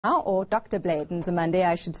or Dr. Bladen Zamande,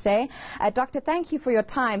 I should say. Doctor, thank you for your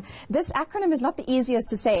time. This acronym is not the easiest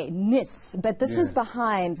to say, NIS, but this is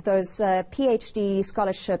behind those PhD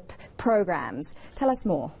scholarship programs. Tell us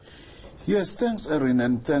more. Yes, thanks, Erin,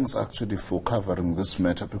 and thanks actually for covering this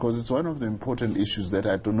matter, because it's one of the important issues that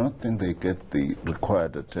I do not think they get the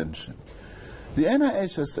required attention. The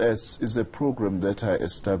NIHSS is a program that I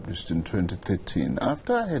established in 2013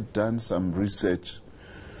 after I had done some research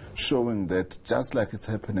showing that, just like it's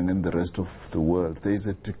happening in the rest of the world, there is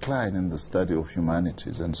a decline in the study of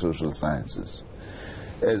humanities and social sciences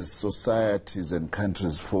as societies and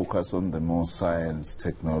countries focus on the more science,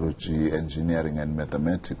 technology, engineering and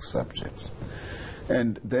mathematics subjects.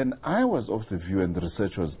 And then I was of the view, and the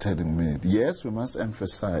research was telling me, yes, we must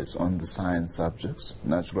emphasize on the science subjects,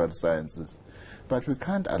 natural sciences, but we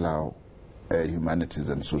can't allow humanities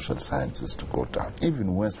and social sciences to go down,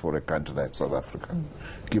 even worse for a country like South Africa,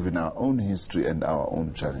 given our own history and our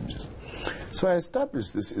own challenges. So I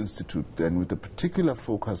established this institute then with a particular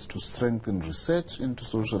focus to strengthen research into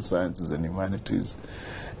social sciences and humanities,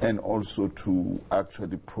 and also to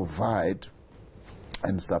actually provide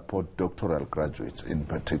and support doctoral graduates in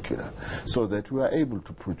particular, so that we are able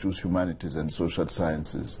to produce humanities and social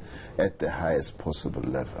sciences at the highest possible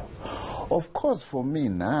level. Of course, for me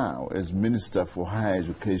now, as Minister for Higher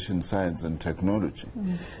Education, Science and Technology,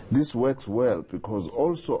 this works well, because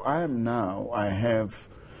also I have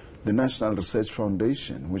the National Research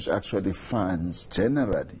Foundation, which actually funds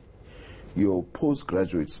generally your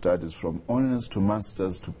postgraduate studies from honors to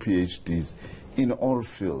masters to PhDs in all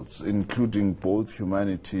fields, including both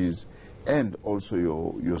humanities and also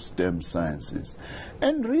your STEM sciences.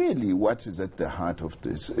 And really what is at the heart of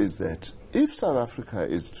this is that if South Africa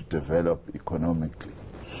is to develop economically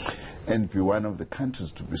and be one of the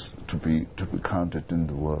countries to be counted in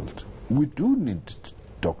the world, we do need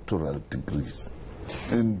doctoral degrees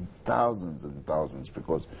in thousands and thousands,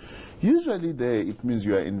 because usually there it means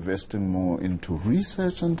you are investing more into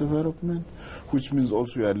research and development, which means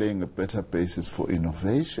also you are laying a better basis for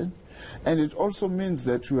innovation. And it also means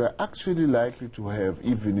that you are actually likely to have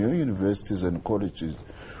even your universities and colleges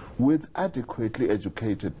with adequately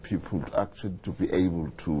educated people actually to be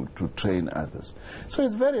able to train others. So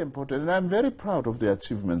it's very important, and I'm very proud of the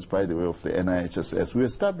achievements, by the way, of the NIHSS. We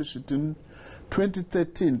established it in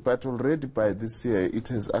 2013, but already by this year it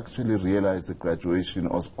has actually realized the graduation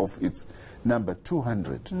of its number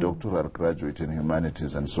 200 doctoral graduate in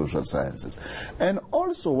humanities and social sciences. And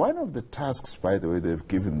also one of the tasks, by the way, they've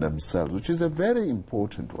given themselves, which is a very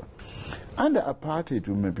important one. Under apartheid,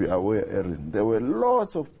 you may be aware, Erin, there were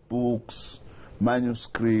lots of books,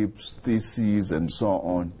 manuscripts, theses and so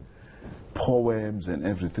on, poems and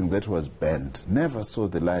everything that was banned, never saw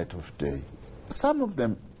the light of day. Some of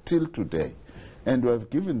them till today. And we have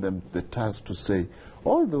given them the task to say,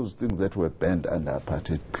 all those things that were banned under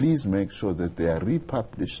apartheid, please make sure that they are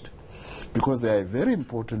republished, because they are a very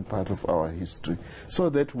important part of our history, so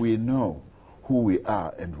that we know who we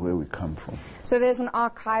are and where we come from. So there's an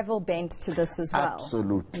archival bent to this as well.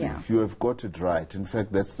 Absolutely. Yeah. You have got it right. In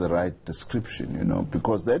fact, that's the right description, you know,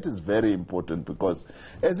 because that is very important, because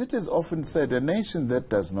as it is often said, a nation that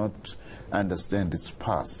does not understand its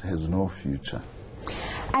past has no future.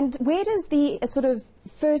 And where does the sort of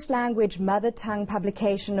first language, mother tongue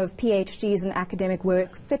publication of PhDs and academic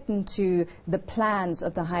work fit into the plans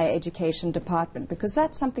of the higher education department? Because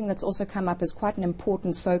that's something that's also come up as quite an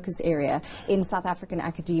important focus area in South African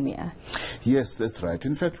academia. Yes, that's right.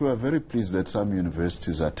 In fact, we are very pleased that some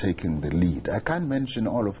universities are taking the lead. I can't mention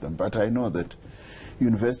all of them, but I know that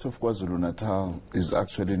University of KwaZulu-Natal is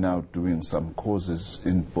actually now doing some courses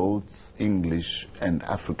in both English and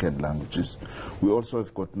African languages. We also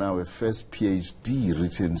have got now a first PhD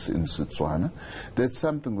written in Setswana. That's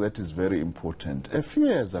something that is very important. A few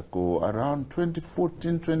years ago, around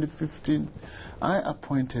 2014, 2015, I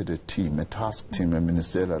appointed a team, a task team, a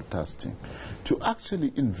ministerial task team, to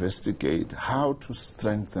actually investigate how to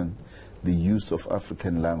strengthen the use of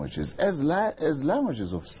African languages as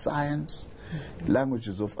languages of science,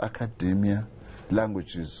 languages of academia,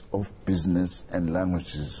 languages of business, and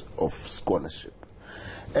languages of scholarship.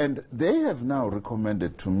 And they have now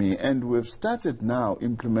recommended to me, and we've started now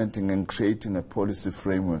implementing and creating a policy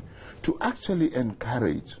framework to actually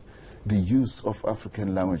encourage the use of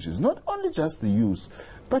African languages. Not only just the use,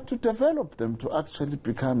 but to develop them to actually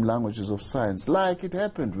become languages of science, like it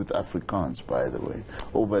happened with Afrikaans, by the way,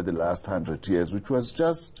 over the last 100 years, which was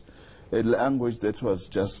just a language that was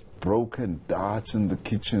just broken Dutch in the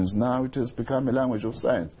kitchens. Now it has become a language of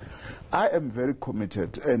science. I am very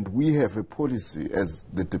committed, and we have a policy as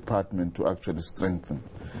the department to actually strengthen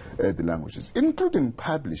the languages, including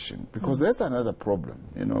publishing, because that's another problem.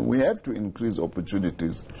 You know, we have to increase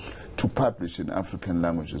opportunities to publish in African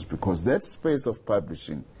languages, because that space of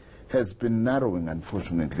publishing has been narrowing,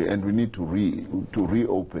 unfortunately, and we need to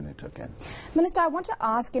reopen it again. Minister, I want to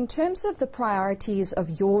ask, in terms of the priorities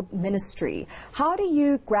of your ministry, how do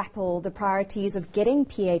you grapple the priorities of getting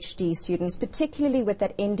PhD students, particularly with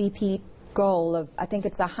that NDP goal of, I think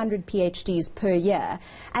it's 100 PhDs per year,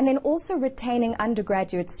 and then also retaining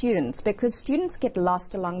undergraduate students, because students get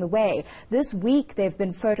lost along the way. This week there have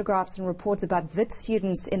been photographs and reports about Wit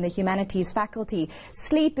students in the humanities faculty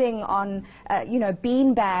sleeping on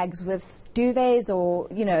bean bags with duvets or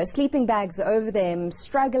sleeping bags over them,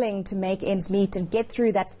 struggling to make ends meet and get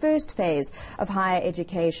through that first phase of higher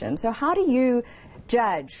education. So how do you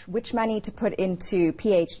judge which money to put into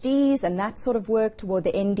PhDs and that sort of work toward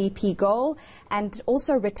the NDP goal, and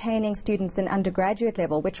also retaining students in undergraduate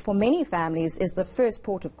level, which for many families is the first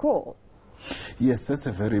port of call? Yes, that's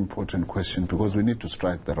a very important question, because we need to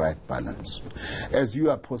strike the right balance. As you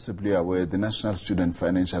are possibly aware, the National Student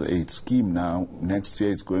Financial Aid Scheme now, next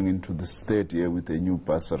year, is going into this third year with a new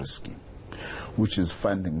bursary scheme, which is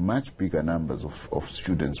funding much bigger numbers of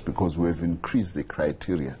students, because we have increased the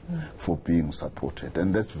criteria for being supported,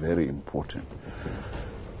 and that's very important.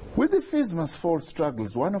 With the Fees Must Fall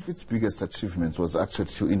struggles, one of its biggest achievements was actually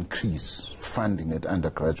to increase funding at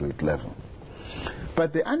undergraduate level.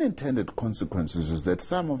 But the unintended consequences is that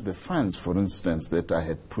some of the funds, for instance, that I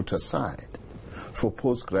had put aside for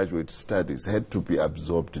postgraduate studies had to be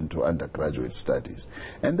absorbed into undergraduate studies.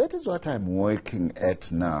 And that is what I'm working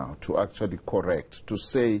at now, to actually correct, to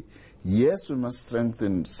say, yes, we must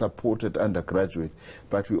strengthen support at undergraduate,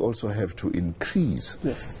 but we also have to increase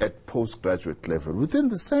at postgraduate level within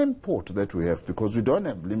the same pot that we have, because we don't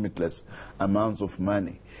have limitless amounts of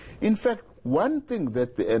money. In fact, one thing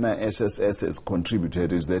that the NISSS has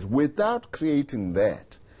contributed is that without creating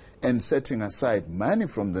that and setting aside money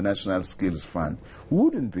from the National Skills Fund, we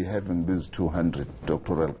wouldn't be having these 200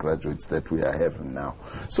 doctoral graduates that we are having now.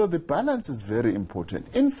 So the balance is very important.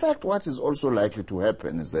 In fact, what is also likely to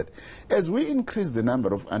happen is that as we increase the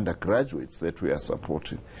number of undergraduates that we are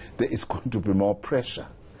supporting, there is going to be more pressure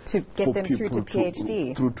to get them through to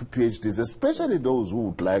PhD. Through to PhDs, especially those who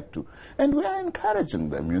would like to. And we are encouraging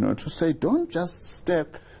them, to say, don't just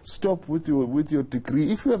stop with your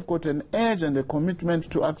degree. If you have got an edge and a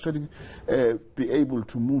commitment to actually be able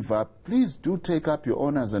to move up, please do take up your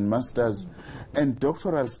honors and masters and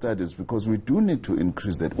doctoral studies, because we do need to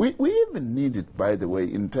increase that. We even need it, by the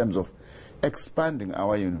way, in terms of expanding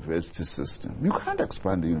our university system. You can't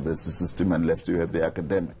expand the university system unless you have the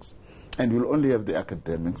academics. And we'll only have the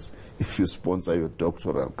academics if you sponsor your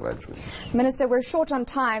doctoral graduates. Minister, we're short on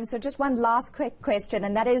time, so just one last quick question,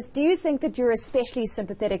 and that is, do you think that you're especially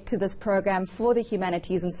sympathetic to this program for the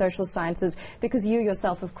humanities and social sciences, because you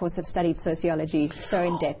yourself, of course, have studied sociology so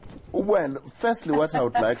in depth? Well, firstly, what I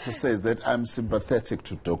would like to say is that I'm sympathetic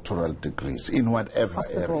to doctoral degrees in whatever across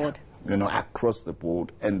the area. Board. Across the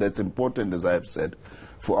board, and that's important, as I've said,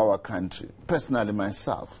 for our country. Personally,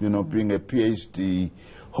 myself, being a PhD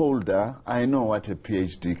holder, I know what a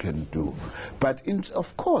PhD can do. But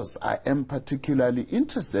of course, I am particularly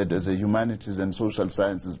interested as a humanities and social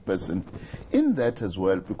sciences person in that as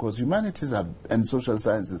well, because humanities and social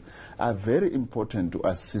sciences are very important to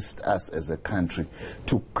assist us as a country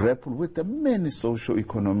to grapple with the many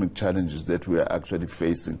socio-economic challenges that we are actually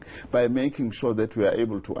facing, by making sure that we are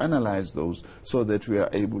able to analyze those, so that we are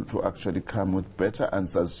able to actually come with better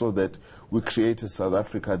answers, so that we create a South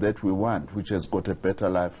Africa that we want, which has got a better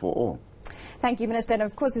life for all. Thank you, Minister. And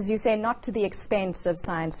of course, as you say, not to the expense of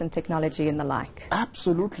science and technology and the like.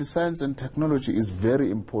 Absolutely. Science and technology is very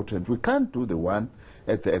important. We can't do the one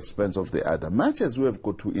at the expense of the other. Much as we have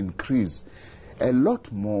got to increase a lot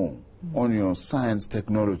more on your science,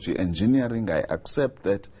 technology, engineering, I accept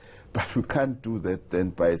that. But we can't do that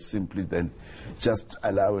then by simply then just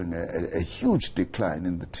allowing a huge decline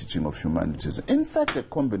in the teaching of humanities. In fact, a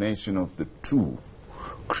combination of the two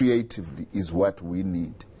creatively is what we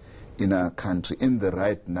need in our country, in the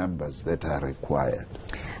right numbers that are required.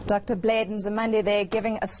 Dr. Blade Nzimande there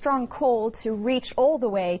giving a strong call to reach all the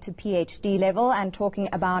way to PhD level and talking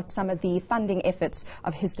about some of the funding efforts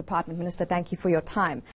of his department. Minister, thank you for your time.